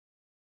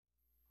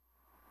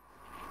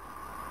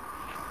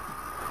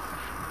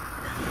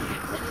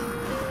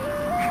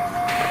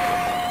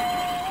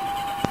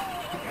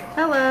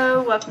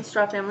welcome to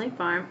Straw Family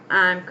Farm.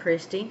 I'm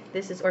Christy.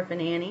 This is Orphan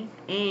Annie.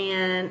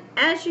 And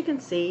as you can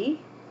see...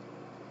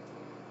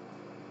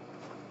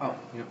 Oh,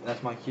 yep,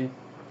 that's my cue?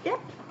 Yep.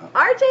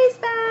 RJ's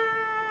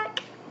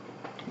back!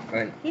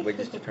 Right, we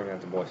just determined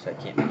that's a boy, so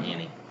that can't be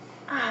Annie.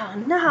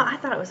 Oh, no. I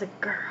thought it was a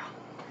girl.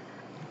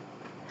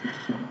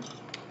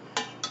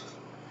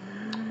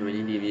 Do we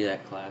need to give you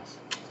that class?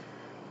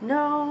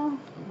 No,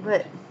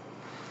 but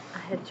I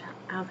had...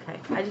 Okay,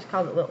 I just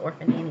called it Little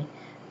Orphan Annie.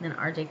 And then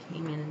RJ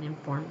came in and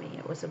informed me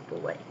it was a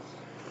boy.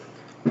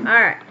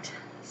 Alright,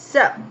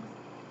 so...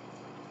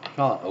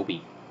 Call it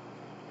Opie.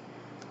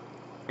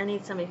 I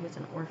need somebody who's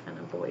an orphan,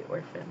 a boy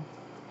orphan.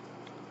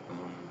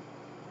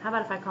 How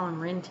about if I call him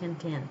Rin Tin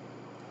Tin?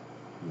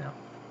 No.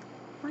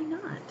 Why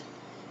not?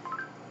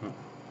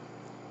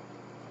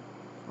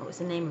 What was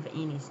the name of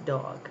Annie's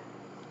dog?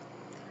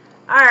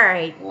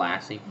 Alright.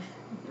 Lassie.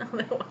 No,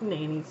 that wasn't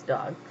Annie's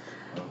dog.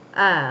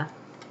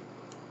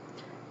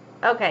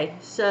 Okay,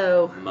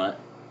 so... Mutt.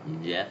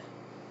 Jeff.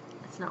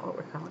 That's not what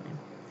we're calling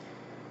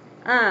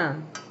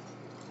him.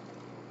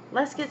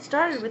 Let's get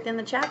started within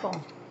the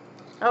chapel.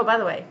 Oh, by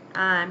the way,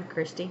 I'm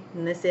Christy,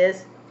 and this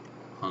is...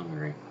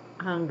 Hungry.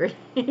 Hungry.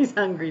 He's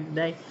hungry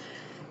today.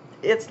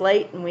 It's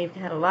late, and we've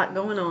had a lot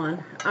going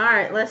on.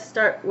 Alright, let's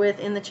start with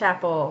in the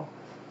chapel.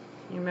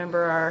 You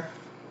remember our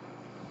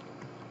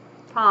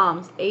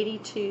Psalms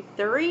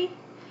 82:3.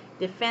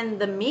 Defend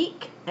the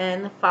meek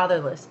and the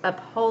fatherless.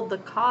 Uphold the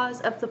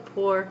cause of the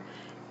poor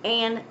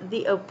and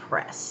the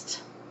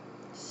oppressed.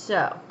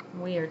 So,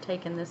 we are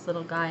taking this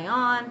little guy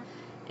on,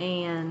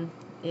 and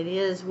it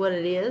is what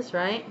it is,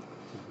 right?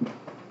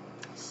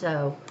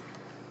 So,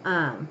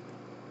 in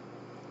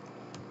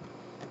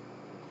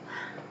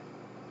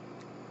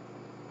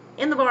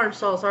the barn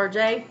stalls,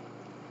 RJ.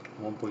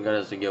 One point got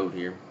us a goat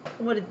here.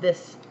 What did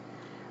this?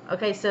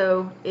 Okay,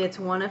 so it's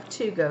one of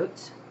two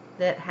goats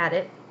that had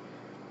it.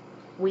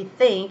 We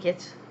think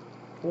it's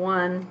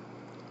one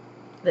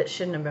that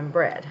shouldn't have been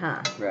bred,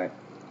 huh? Right.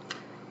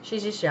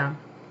 She's just young.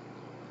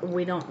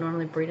 We don't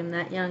normally breed them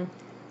that young.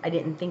 I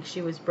didn't think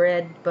she was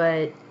bred,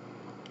 but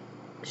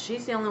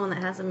she's the only one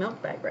that has a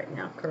milk bag right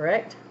now,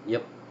 correct?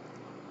 Yep.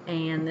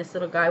 And this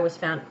little guy was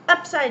found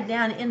upside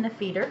down in the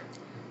feeder.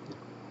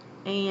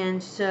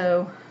 And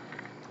so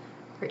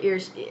her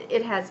ears,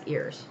 it has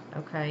ears,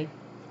 okay?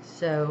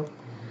 So,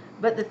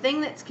 but the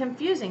thing that's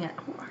confusing it,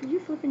 oh, are you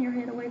flipping your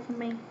head away from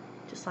me?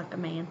 Just like a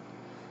man.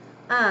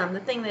 The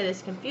thing that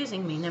is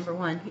confusing me, number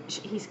one,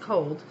 he's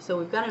cold. So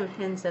we've got a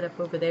hen set up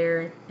over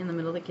there in the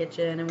middle of the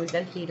kitchen, and we've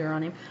got a heater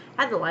on him.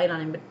 Had the light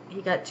on him, but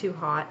he got too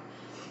hot.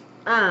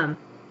 But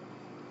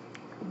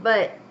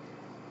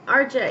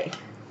RJ,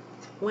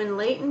 when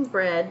Layton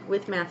bred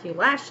with Matthew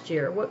last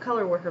year, what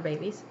color were her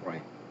babies?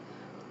 Right.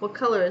 What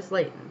color is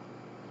Layton?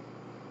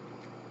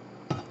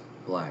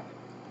 Black.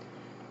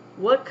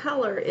 What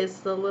color is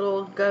the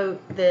little goat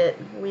that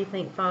we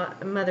think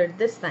mothered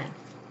this thing?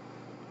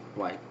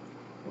 White.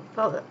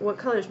 What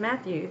color is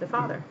Matthew, the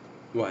father?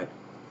 White.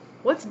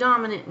 What's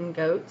dominant in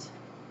goats?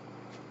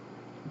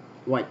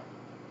 White.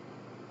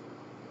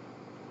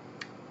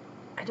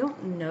 I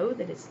don't know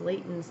that it's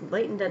Layton's.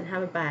 Layton doesn't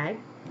have a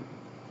bag.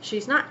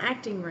 She's not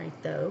acting right,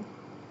 though.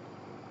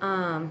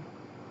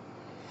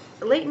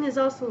 Layton is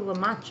also La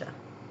Mancha.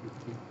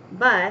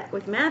 But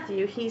with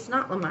Matthew, he's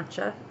not La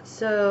Mancha.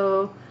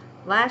 So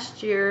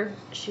last year,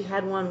 she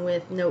had one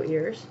with no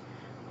ears.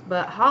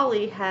 But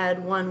Holly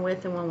had one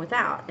with and one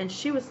without. And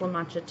she was La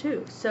Mancha,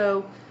 too.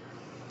 So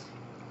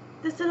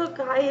this little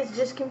guy is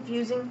just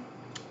confusing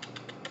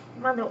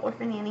my little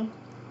orphan Annie.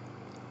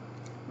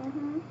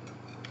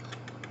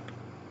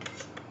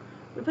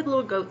 We put a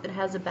little goat that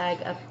has a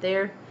bag up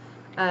there.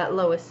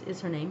 Lois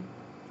is her name.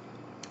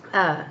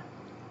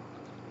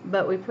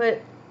 But we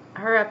put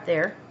her up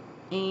there,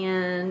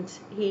 and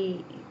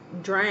he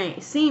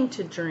seemed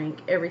to drink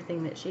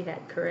everything that she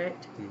had,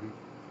 correct? Mm-hmm.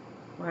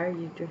 Why are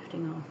you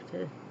drifting off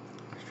to...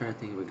 I was trying to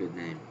think of a good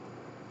name.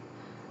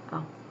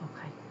 Oh,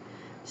 okay.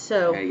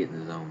 So... Gotta get in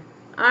the zone.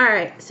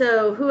 Alright,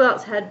 so who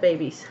else had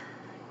babies?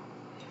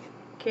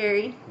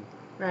 Carrie,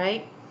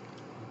 right?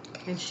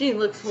 And she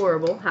looks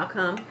horrible. How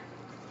come?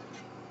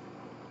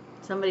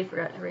 Somebody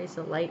forgot to raise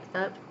the light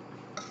up.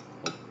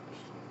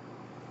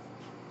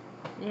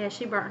 Yeah,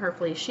 she burnt her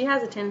fleece. She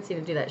has a tendency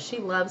to do that. She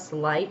loves the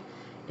light,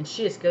 and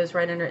she just goes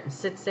right under it and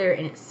sits there,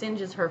 and it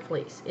singes her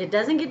fleece. It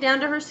doesn't get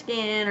down to her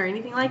skin or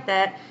anything like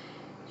that.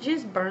 She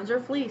just burns her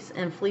fleece,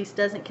 and fleece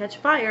doesn't catch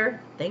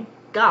fire. Thank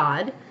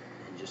God. It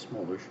just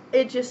smolders.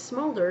 It just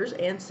smolders,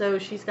 and so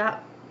she's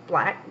got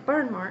black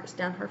burn marks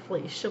down her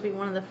fleece. She'll be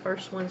one of the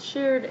first ones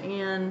sheared,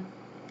 and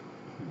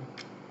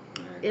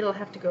it'll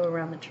have to go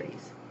around the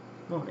trees,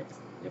 won't it?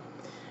 Yep.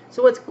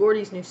 So what's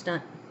Gordy's new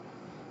stunt?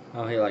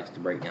 Oh, he likes to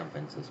break down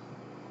fences.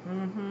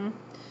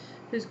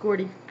 Who's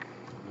Gordy?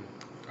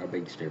 Our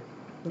big steer.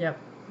 Yep,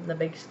 the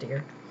big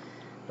steer.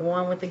 The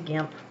one with the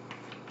gimp.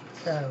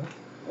 So.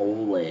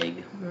 Old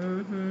leg.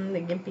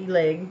 The gimpy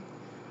leg.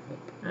 Yep.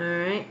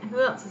 Alright,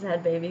 who else has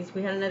had babies?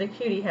 We had another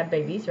cutie have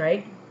babies,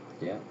 right?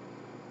 Yeah.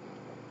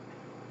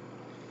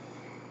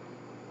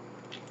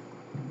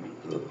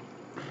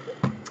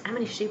 How many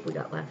many sheep we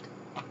got left?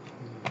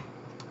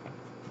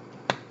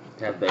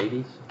 Have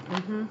babies?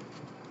 Mm-hmm.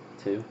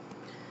 2.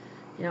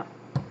 Yep.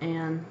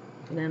 And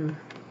then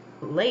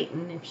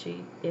Leighton, if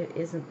she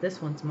isn't this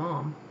one's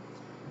mom,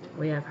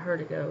 we have her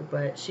to go,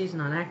 but she's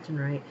not acting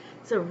right.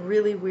 It's a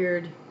really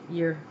weird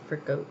year for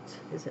goats,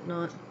 is it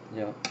not?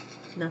 Yep.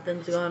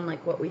 Nothing's gone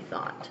like what we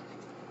thought.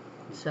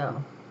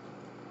 So,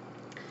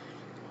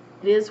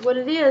 it is what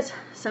it is.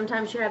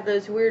 Sometimes you have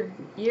those weird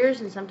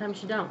years and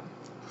sometimes you don't.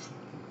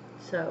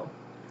 So,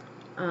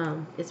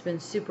 it's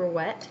been super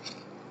wet.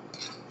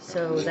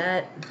 So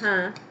that,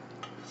 And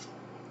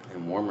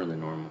warmer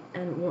than normal.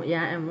 And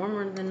yeah, and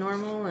warmer than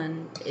normal,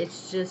 and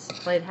it's just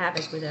played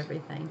havoc with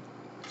everything.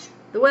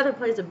 The weather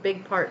plays a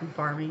big part in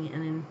farming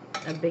and in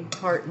a big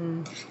part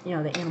in, you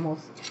know, the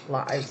animals'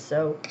 lives.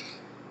 So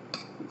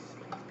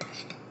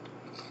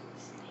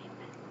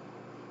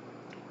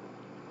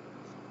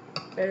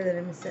better than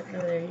him sitting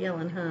over there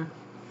yelling, huh?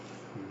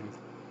 Mm-hmm.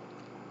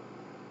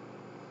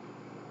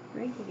 I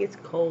think he gets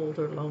cold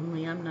or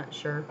lonely. I'm not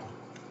sure.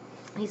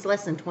 He's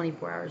less than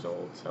 24 hours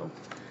old, so.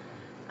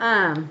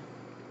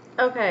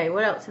 Okay,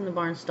 what else in the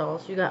barn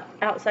stalls? You got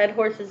outside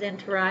horses in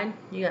to ride.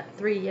 You got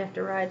 3 you have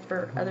to ride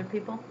for other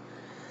people.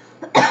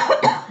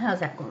 How's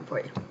that going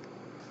for you?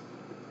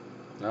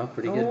 Oh,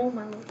 pretty good. Oh,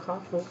 my little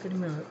cough woke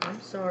him up.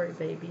 I'm sorry,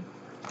 baby.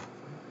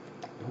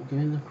 Don't get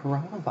in the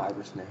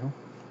coronavirus now.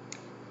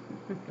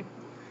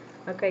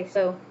 Okay,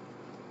 so,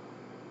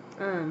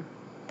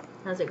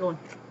 how's it going?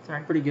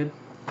 Sorry. Pretty good.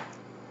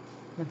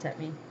 What's that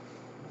mean?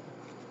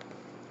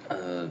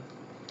 Two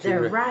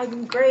They're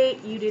riding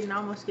great. You didn't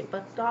almost get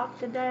bucked off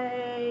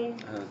today.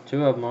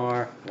 2 of them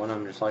are. One of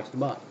them just likes to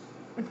buck.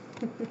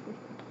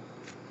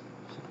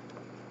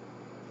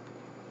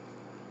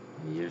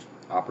 He's just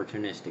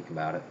opportunistic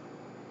about it.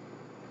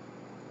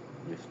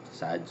 Just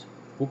decides,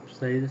 whoops,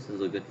 hey, this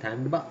is a good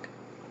time to buck.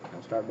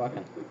 He'll start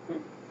bucking.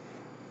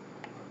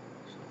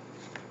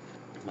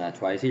 That's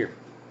why he's here.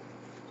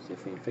 See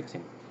if we can fix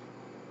him.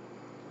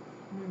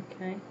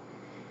 Okay.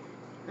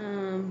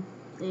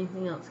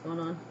 Anything else going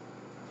on?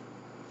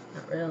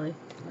 Not really. No,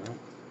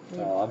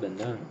 that's all I've been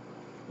doing.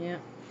 Yeah.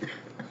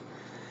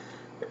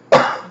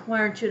 Why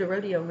aren't you at a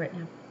rodeo right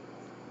now?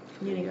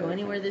 You didn't go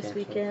anywhere this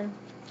Canceled. weekend?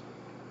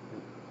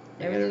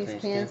 Yeah,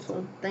 Everything's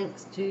canceled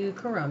thanks to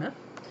Corona,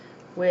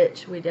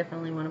 which we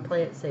definitely want to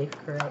play it safe,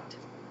 correct?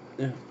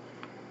 Yeah.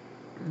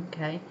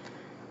 Okay.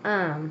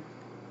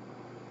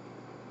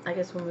 I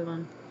guess we'll move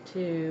on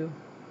to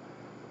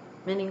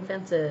mending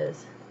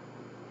fences.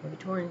 Have you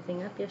tore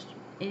anything up yesterday?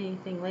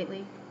 Anything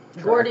lately?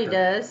 Tractor. Gordy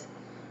does.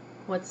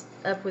 What's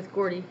up with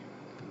Gordy?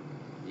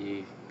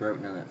 You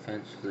broke down that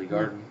fence to the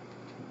garden.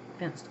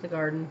 Fence to the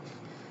garden.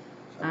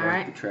 I broke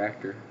Alright. the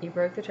tractor. You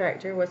broke the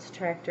tractor. What's the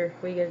tractor?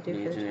 What are you gotta do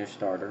Needs for a the new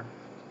starter.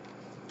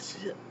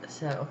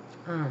 So,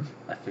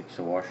 I fixed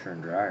the washer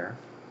and dryer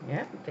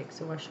yeah, fix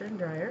the washer and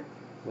dryer.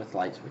 with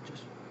light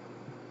switches.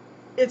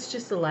 It's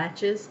just the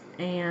latches,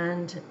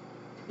 and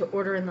the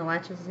ordering the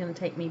latches is going to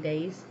take me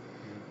days.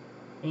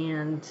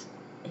 And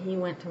he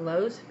went to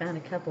Lowe's, found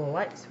a couple of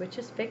light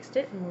switches, fixed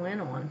it, and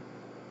went on.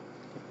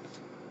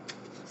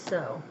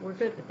 So, we're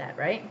good with that,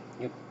 right?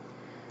 Yep.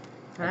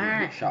 I All did right.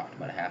 get shocked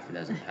about a half a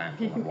dozen times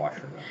when my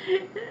washer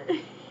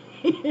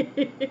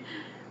went.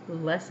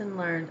 Lesson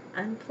learned.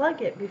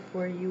 Unplug it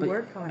before you But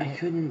work on I it.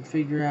 couldn't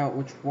figure out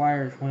which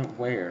wires went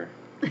where.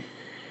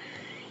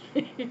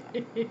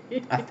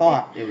 I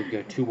thought it would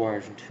go 2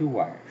 wires and 2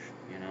 wires.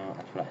 You know,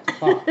 that's what I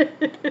thought.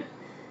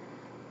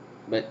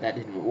 But that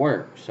didn't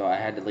work, so I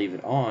had to leave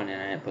it on,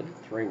 and I had to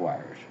put 3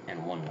 wires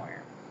and 1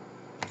 wire.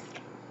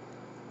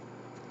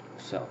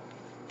 So,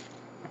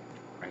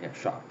 I got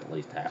shocked at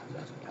least half a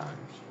dozen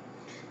times.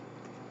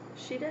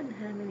 She doesn't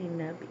have any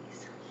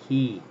nubbies.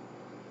 He.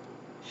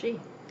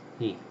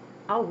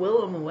 I'll will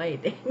them away,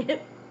 dang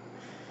it.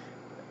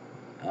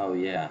 Oh,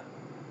 yeah.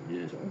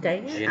 Just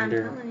Dang it, I'm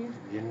telling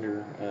you.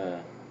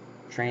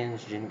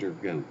 Transgender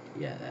goat.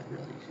 Yeah, that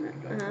really is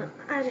going to work.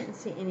 I didn't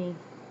see any.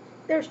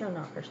 There's no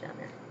knockers down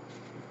there.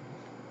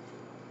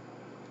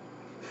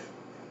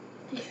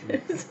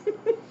 Yes.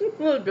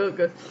 Little goat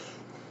goes.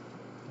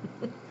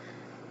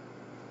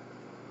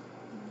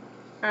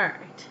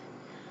 Alright.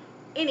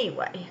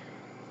 Anyway.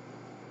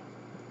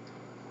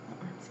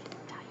 Let's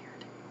get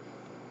tired.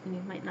 And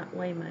he might not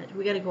weigh much.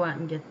 We gotta go out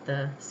and get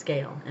the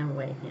scale and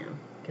weigh him.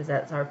 Because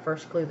that's our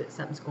first clue that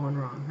something's going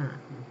wrong, huh?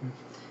 Mm-hmm.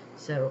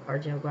 So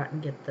RJ will go out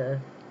and get the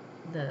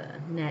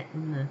net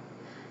and the,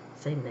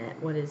 say net,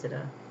 what is it,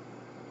 a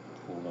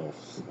little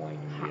sling.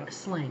 Yep.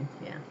 sling,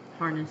 yeah.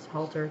 Harness,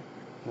 halter,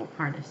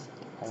 harness,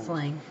 Harness.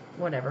 sling,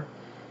 whatever.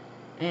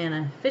 And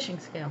a fishing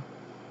scale.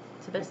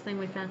 It's the best thing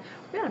we found.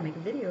 We gotta make a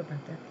video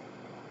about that.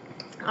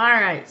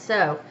 Alright,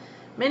 so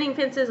mending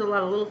fences, a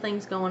lot of little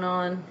things going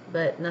on,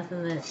 but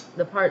nothing that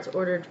the parts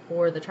ordered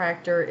for the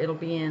tractor. It'll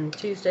be in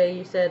Tuesday,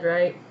 you said,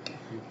 right?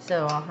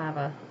 So I'll have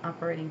a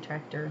operating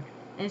tractor.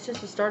 And it's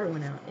just a starter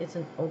went out. It's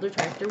an older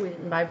tractor. We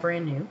didn't buy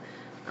brand new.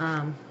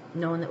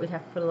 Knowing that we'd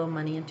have to put a little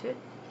money into it.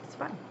 It's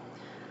fine.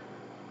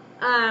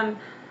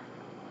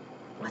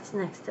 What's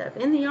next up?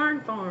 In the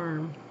yarn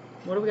farm.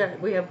 What do we got?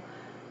 We have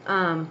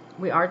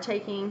We are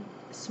taking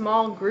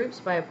small groups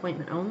by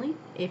appointment only.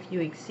 If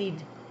you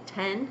exceed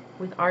 10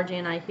 with RJ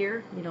and I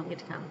here, you don't get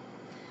to come.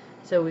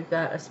 So we've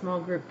got a small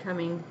group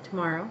coming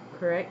tomorrow,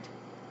 correct?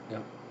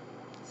 Yep.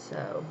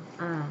 So,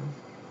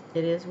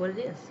 it is what it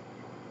is.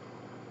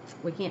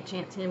 We can't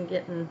chance him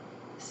getting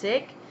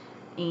sick,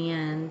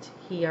 and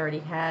he already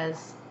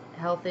has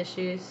health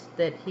issues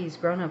that he's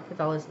grown up with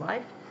all his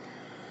life.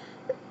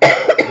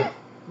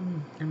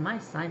 And my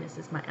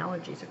sinuses, my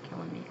allergies are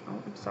killing me.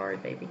 Oh, I'm sorry,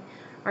 baby.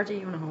 RJ,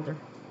 you want to hold her?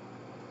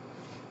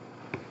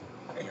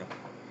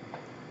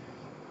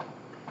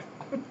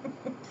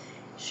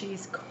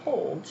 She's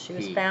cold. She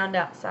was found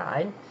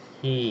outside.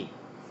 She.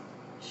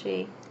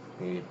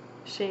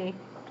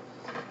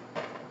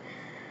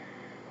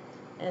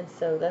 And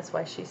so that's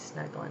why she's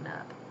snuggling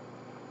up.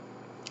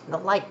 The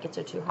light gets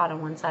her too hot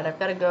on one side. I've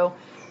got to go,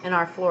 and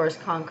our floor is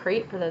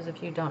concrete, for those of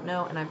you who don't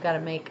know, and I've got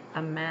to make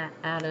a mat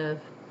out of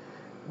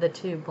the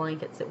 2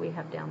 blankets that we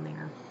have down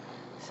there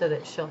so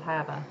that she'll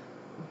have a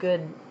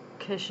good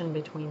cushion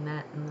between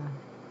that and the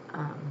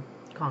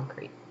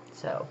concrete.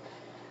 So,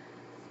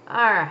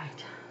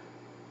 alright.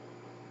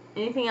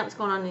 Anything else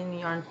going on in the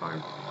yarn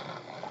farm?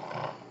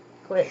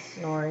 Quit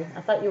snoring.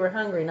 I thought you were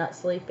hungry, not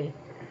sleepy.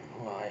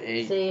 Well, I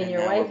ate. See, and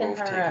you're waking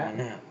her up. A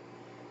nap.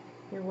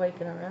 You're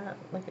waking her up.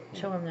 Look at,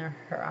 show them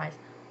her eyes.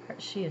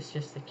 She is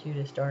just the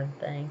cutest darn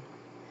thing.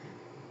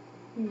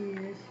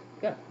 Yes.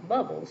 Got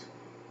bubbles.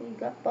 What you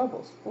got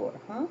bubbles for,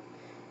 huh?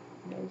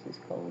 Nose is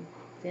cold.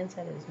 The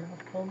inside of his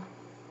mouth cold.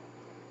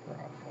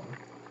 Probably.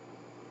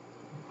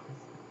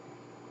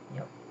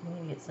 Yep. We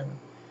need to get some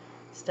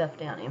stuff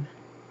down him.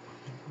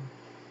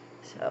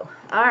 So,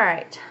 all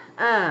right.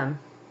 Oh,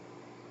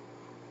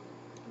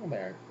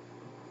 better.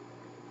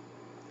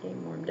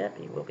 Getting warmed up,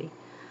 he will be.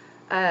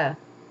 All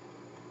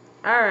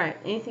right.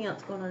 Anything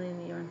else going on in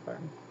the yarn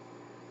farm?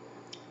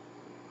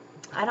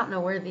 I don't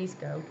know where these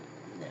go.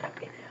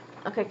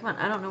 Okay, come on.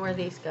 I don't know where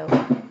these go. I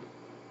don't know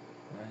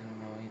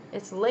either.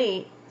 It's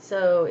late,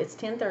 so it's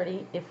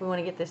 10:30. If we want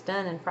to get this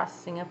done and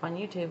processing up on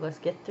YouTube, let's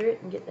get through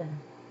it and get done.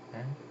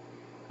 Okay.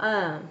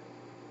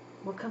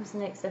 What comes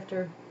next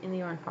after in the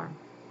yarn farm?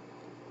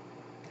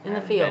 In I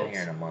the haven't fields. been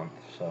here in a month,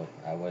 so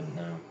I wouldn't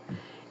know.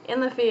 In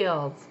the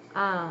fields.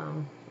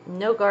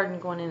 No garden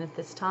going in at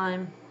this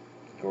time.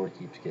 Door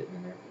keeps getting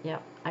in there.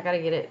 Yep, I gotta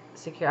get it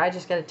secure. I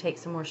just gotta take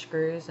some more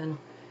screws and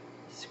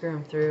screw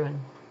them through,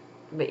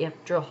 but you have to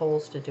drill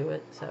holes to do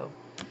it. So,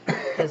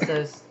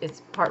 because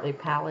it's partly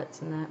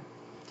pallets and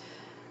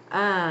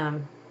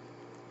that.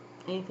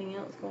 Anything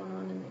else going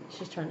on in there?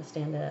 She's trying to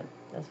stand up.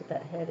 That's what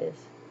that head is.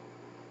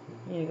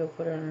 You need to go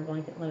put her on her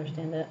blanket and let her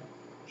stand up.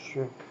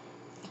 Sure.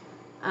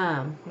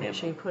 Make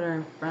sure you put her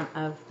in front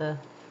of the.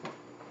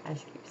 I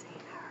just keep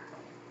saying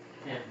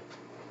her. Yeah.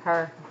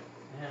 Her.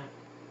 Yeah.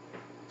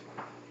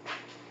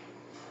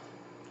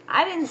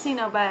 I didn't see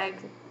no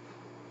bags.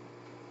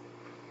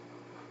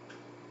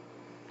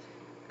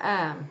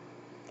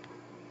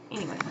 Anyway, let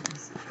me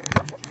see here.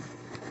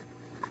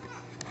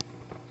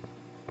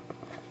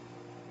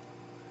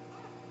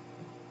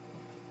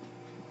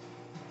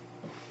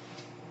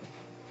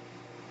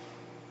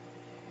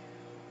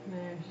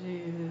 There she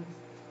is.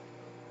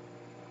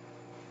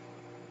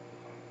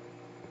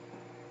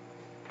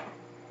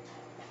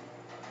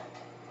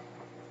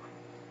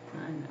 I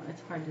know,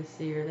 it's hard to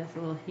see her. That's a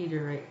little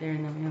heater right there,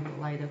 and then we have the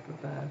light up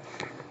above.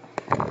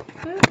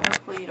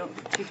 Hopefully you don't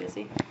get too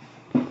busy.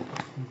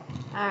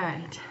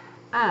 Alright.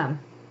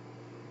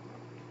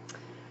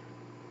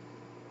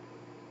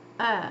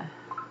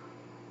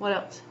 What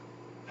else?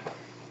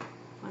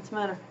 What's the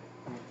matter?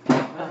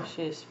 Oh,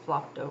 she just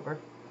flopped over.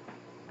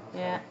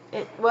 Yeah,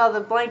 well,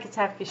 the blankets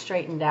have to be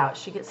straightened out.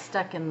 She gets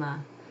stuck in the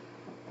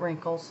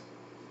wrinkles.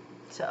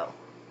 So.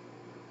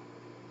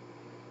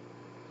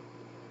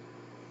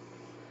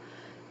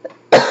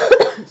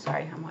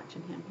 Sorry, I'm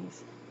watching him.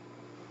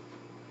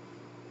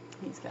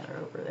 He's got her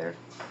over there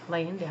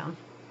laying down.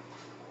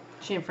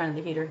 She in front of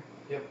the heater?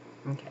 Yep.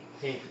 Okay.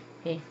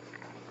 Hey.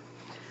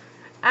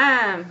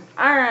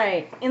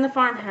 Alright, in the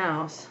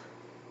farmhouse.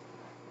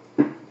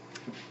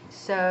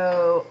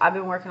 So, I've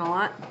been working a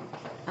lot.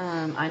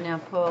 I now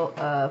pull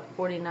a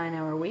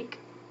 49-hour week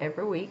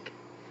every week.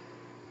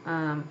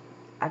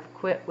 I've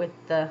quit with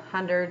the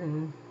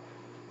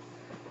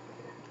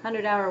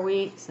 100-hour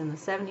weeks and the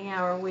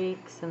 70-hour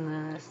weeks and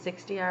the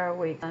 60-hour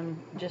weeks. I'm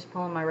just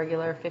pulling my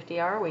regular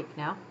 50-hour week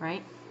now,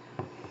 right?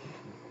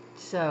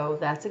 So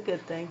that's a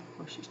good thing.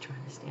 Oh, she's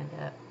trying to stand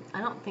up. I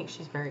don't think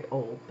she's very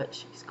old, but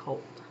she's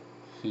cold.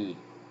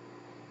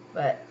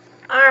 But,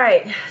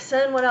 alright,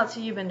 son, what else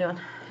have you been doing?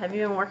 Have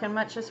you been working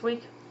much this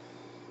week?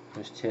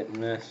 Just hit and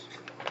miss.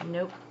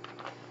 Nope.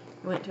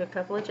 Went to a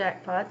couple of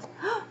jackpots.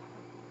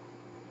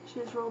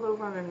 She just rolled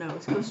over on her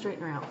nose. Go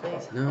straighten her out,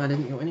 please. No, I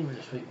didn't go anywhere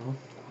this week, Mom.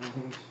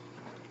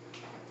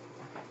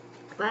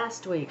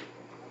 Last week.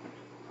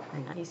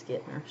 Hang on, he's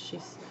getting her.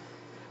 She's...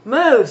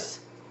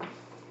 Moose!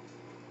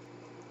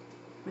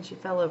 When she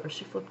fell over,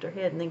 she flipped her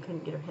head and then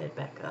couldn't get her head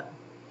back up.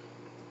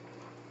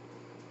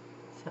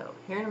 So,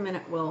 here in a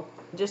minute, we'll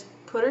just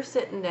put her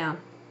sitting down.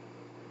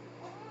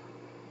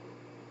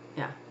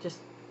 Yeah, just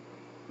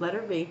let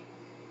her be,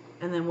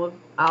 and then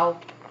I'll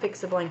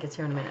fix the blankets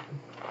here in a minute.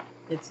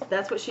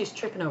 That's what she's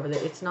tripping over,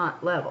 that it's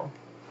not level.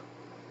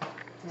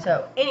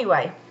 So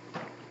anyway,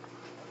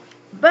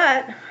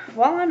 but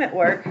while I'm at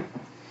work,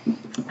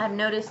 I've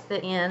noticed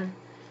that in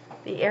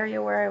the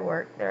area where I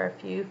work, there are a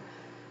few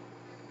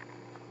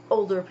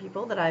older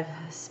people that I've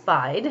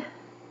spied,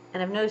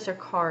 and I've noticed their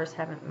cars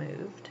haven't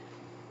moved.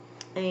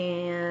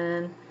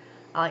 And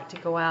I like to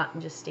go out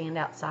and just stand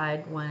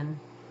outside when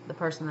the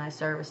person that I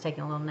serve is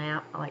taking a little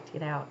nap. I like to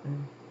get out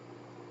and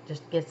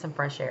just get some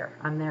fresh air.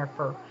 I'm there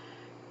for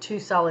 2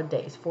 solid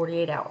days,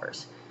 48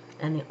 hours.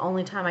 And the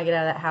only time I get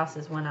out of that house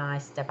is when I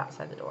step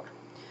outside the door.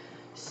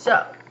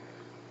 So,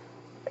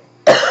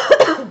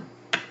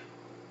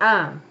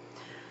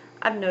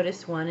 I've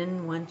noticed one,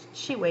 and one,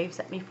 she waves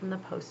at me from the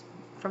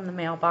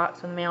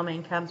mailbox. When the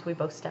mailman comes, we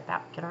both step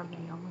out, get our mail,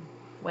 and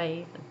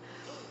wave. And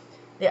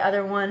the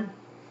other one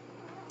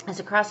is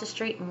across the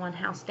street and one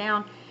house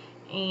down,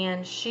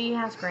 and she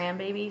has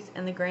grandbabies,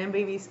 and the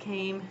grandbabies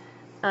came,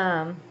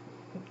 and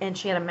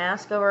she had a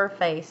mask over her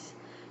face.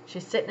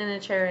 She's sitting in a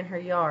chair in her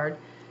yard,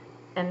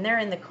 and they're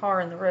in the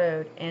car in the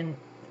road, and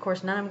of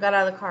course none of them got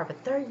out of the car,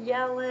 but they're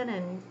yelling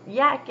and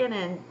yakking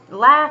and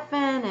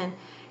laughing and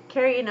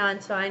carrying on.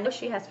 So I know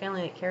she has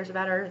family that cares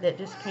about her that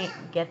just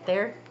can't get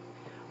there.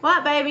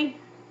 What, baby?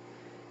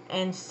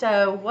 And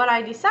so what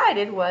I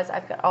decided was,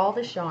 I've got all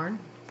this yarn,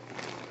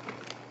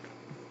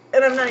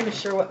 and I'm not even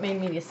sure what made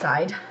me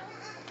decide,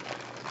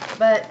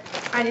 but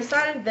I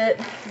decided that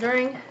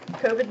during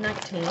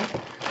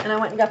COVID-19, and I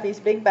went and got these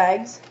big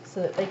bags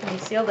so that they can be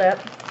sealed up.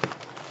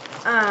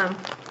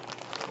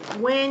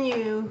 When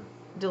you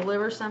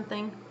deliver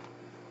something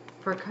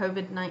for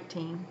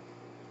COVID-19,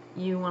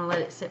 you want to let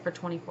it sit for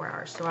 24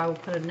 hours. So I will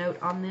put a note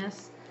on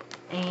this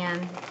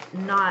and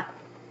not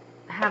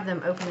have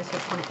them open this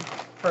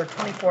for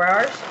 24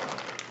 hours.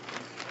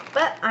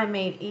 But I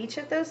made each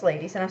of those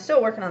ladies, and I'm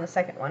still working on the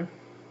second one.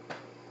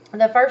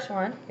 The first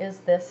one is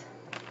this,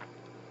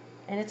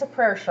 and it's a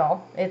prayer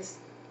shawl. It's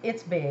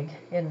big,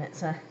 isn't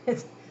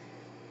it?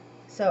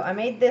 So I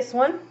made this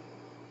one.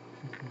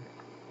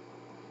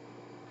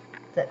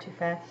 Is that too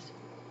fast?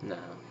 No.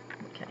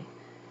 Okay.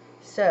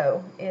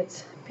 So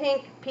it's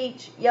pink,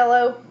 peach,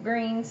 yellow,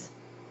 greens,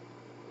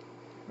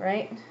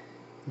 right?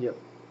 Yep.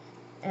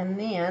 And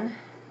then,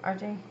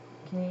 RJ,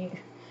 can you?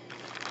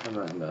 I'm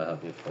not going to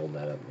help you fold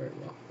that up very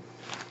well.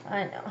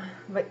 I know,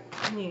 but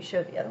can you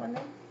show the other one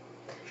then?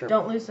 Sure.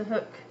 Don't lose the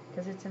hook,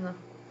 because it's in the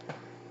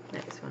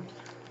next one.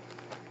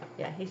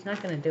 Yeah, he's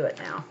not going to do it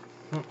now,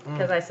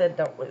 because I said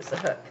don't lose the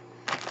hook.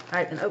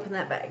 Alright, then open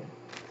that bag.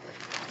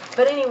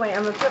 But anyway,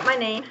 I'm going to put my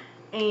name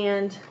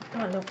and,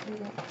 I'm going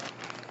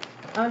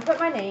to put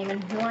my name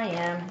and who I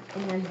am,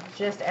 and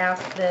just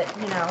ask that,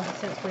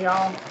 since we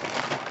all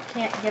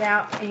can't get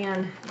out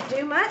and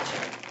do much,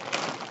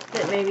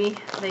 that maybe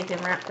they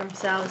can wrap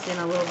themselves in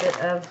a little bit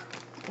of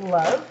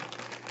love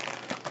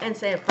and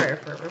say a prayer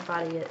for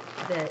everybody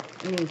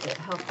that needs it,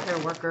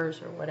 healthcare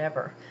workers or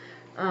whatever.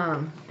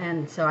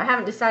 And so I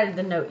haven't decided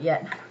the note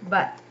yet,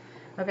 but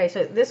okay,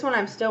 so this one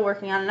I'm still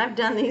working on, and I've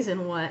done these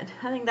in what?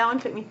 I think that one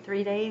took me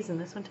 3 days,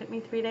 and this one took me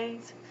 3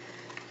 days.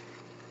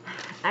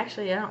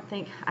 Actually, I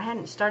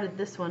hadn't started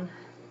this one.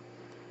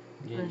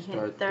 You didn't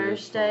start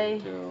Thursday.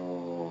 this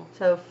until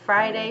So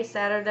Friday,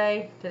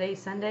 Saturday,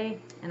 today's Sunday,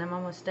 and I'm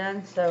almost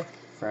done. So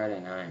Friday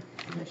night.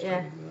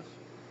 Yeah.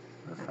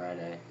 Or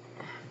Friday.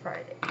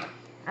 Friday.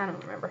 I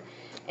don't remember.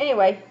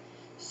 Anyway,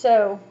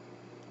 so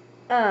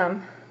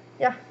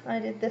yeah, I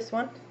did this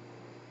one.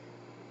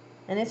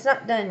 And it's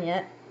not done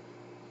yet.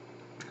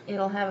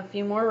 It'll have a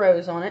few more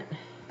rows on it.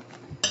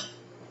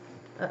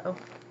 Uh-oh.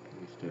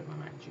 Let's do it with my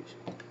mac and cheese.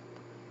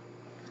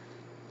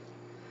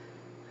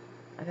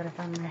 I gotta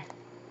find my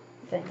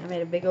thing. I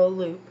made a big old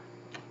loop.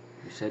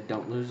 You said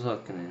don't lose the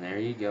hook, and then there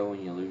you go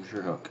when you lose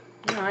your hook.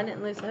 No, I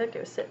didn't lose the hook. It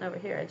was sitting over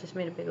here. I just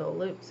made a big old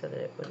loop so that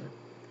it wouldn't.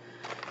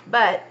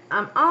 But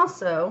I'm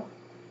also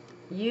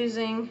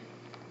using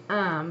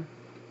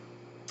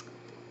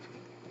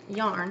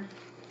yarn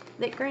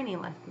that Granny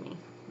left me.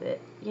 That,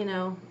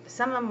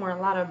 some of them were a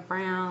lot of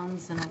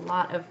browns and a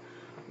lot of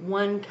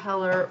one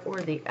color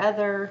or the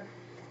other.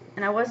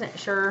 And I wasn't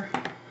sure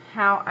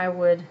how I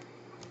would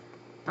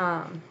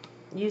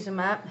use them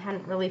up.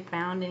 Hadn't really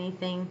found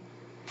anything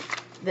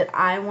that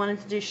I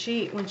wanted to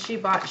do. When she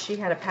bought, she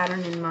had a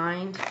pattern in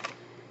mind.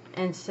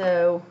 And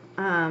so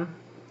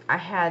I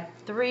had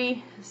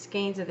 3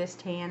 skeins of this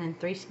tan and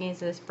 3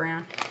 skeins of this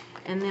brown.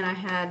 And then I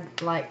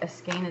had like a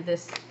skein of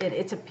this,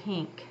 it's a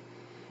pink.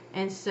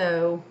 And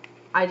so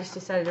I just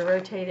decided to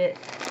rotate it.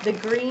 The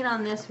green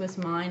on this was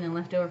mine and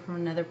left over from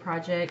another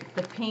project.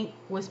 The pink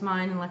was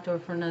mine and left over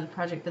from another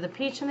project. But the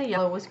peach and the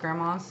yellow was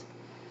Grandma's.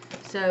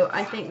 So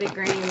I think that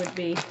Granny would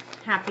be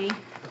happy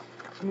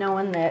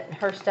knowing that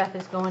her stuff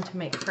is going to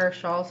make prayer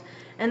shawls.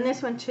 And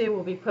this one too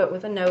will be put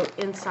with a note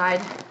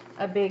inside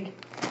a big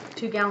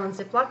 2-gallon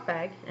Ziploc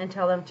bag and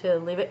tell them to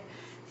leave it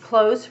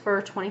closed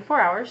for 24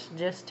 hours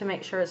just to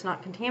make sure it's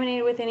not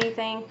contaminated with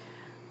anything.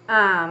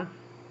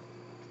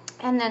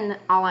 And then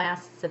all I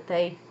ask is that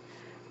they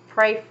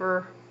pray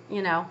for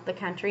you know, the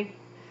country,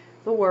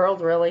 the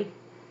world, really,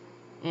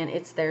 and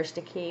it's theirs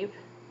to keep.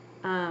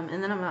 And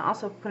then I'm going to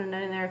also put a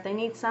note in there if they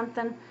need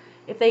something.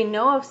 If they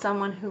know of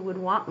someone who would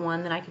want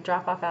one, then I could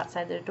drop off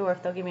outside their door.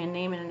 If they'll give me a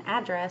name and an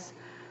address,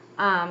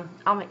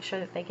 I'll make sure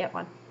that they get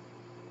one.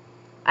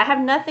 I have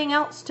nothing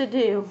else to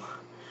do,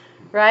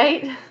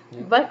 right?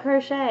 Yep. But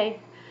crochet.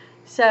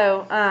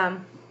 So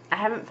I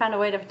haven't found a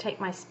way to take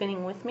my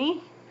spinning with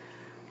me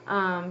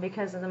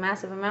because of the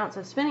massive amounts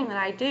of spinning that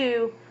I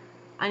do.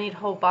 I need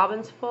whole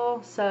bobbins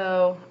full,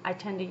 so I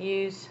tend to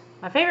use,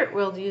 my favorite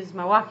wheel to use is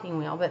my walking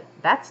wheel, but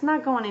that's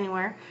not going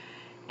anywhere.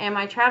 And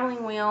my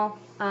traveling wheel,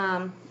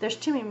 there's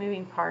too many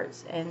moving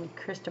parts, and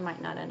Krista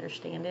might not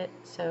understand it,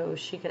 so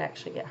she could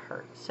actually get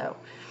hurt. So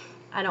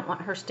I don't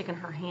want her sticking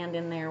her hand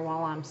in there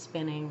while I'm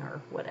spinning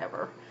or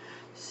whatever.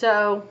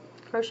 So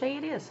crochet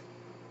it is,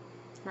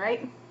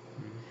 right?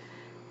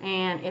 Mm-hmm.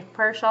 And if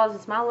prayer shawls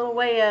is my little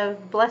way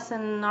of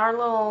blessing our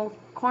little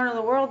corner of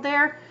the world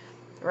there,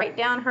 right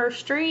down her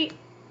street,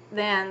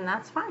 then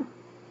that's fine.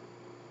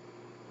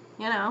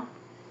 You know.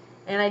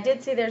 And I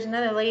did see there's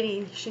another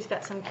lady, she's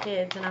got some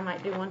kids, and I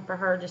might do one for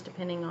her just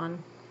depending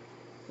on,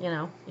 you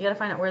know, you got to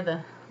find out where the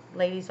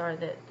ladies are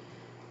that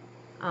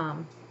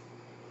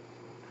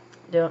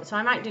do it. So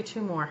I might do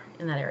 2 more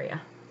in that area.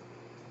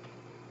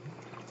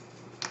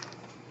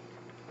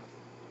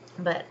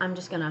 But I'm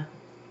just going to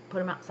put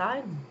them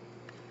outside and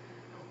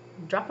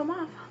drop them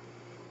off.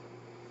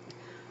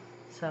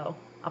 So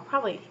I'll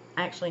probably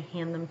actually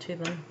hand them to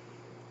them,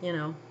 you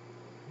know.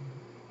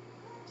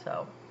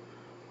 So.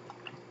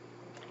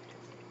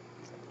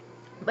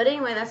 But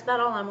anyway, that's about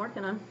all I'm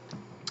working on.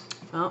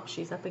 Oh,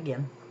 she's up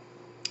again.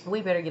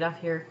 We better get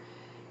off here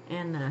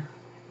and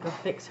go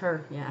fix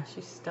her. Yeah,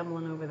 she's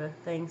stumbling over the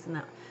things, and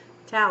that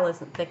towel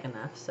isn't thick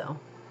enough, so.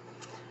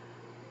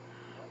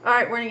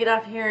 Alright, we're going to get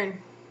off here and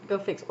go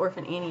fix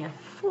Orphan Annie a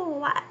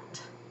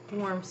flat,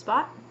 warm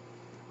spot.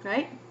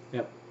 Right?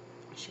 Yep.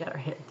 She got her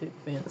head through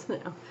the fence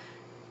now.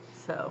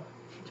 So,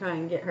 try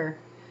and get her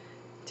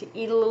to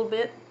eat a little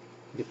bit.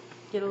 Yep.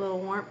 Get a little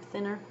warmth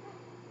in her.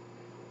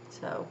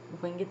 So,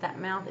 if we can get that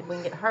mouth, if we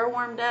can get her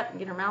warmed up,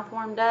 get her mouth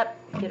warmed up,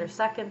 get her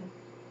sucking,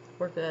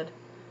 we're good.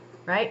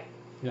 Right?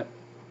 Yep.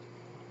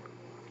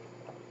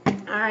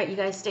 Alright, you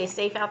guys stay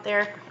safe out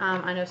there.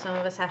 I know some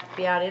of us have to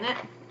be out in it.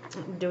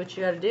 Do what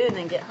you got to do and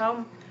then get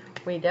home.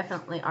 We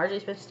definitely,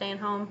 RJ's been staying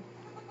home.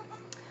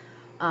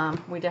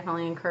 We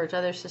definitely encourage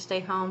others to stay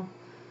home.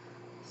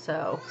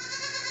 So,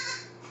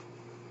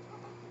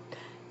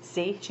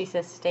 see, she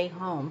says stay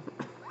home.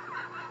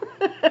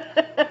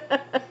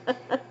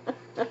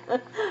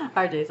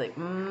 RJ's like,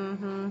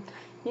 you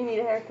need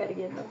a haircut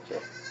again, don't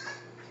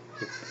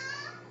you?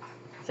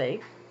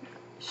 See,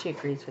 she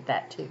agrees with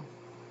that too.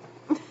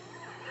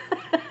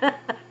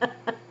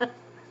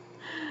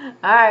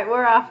 Alright,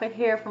 we're off of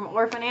here from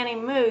Orphan Annie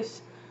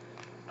Moose.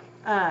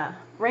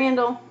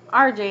 Randall,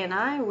 RJ, and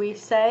I, we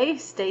say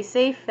stay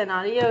safe and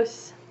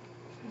adios.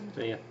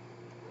 See ya.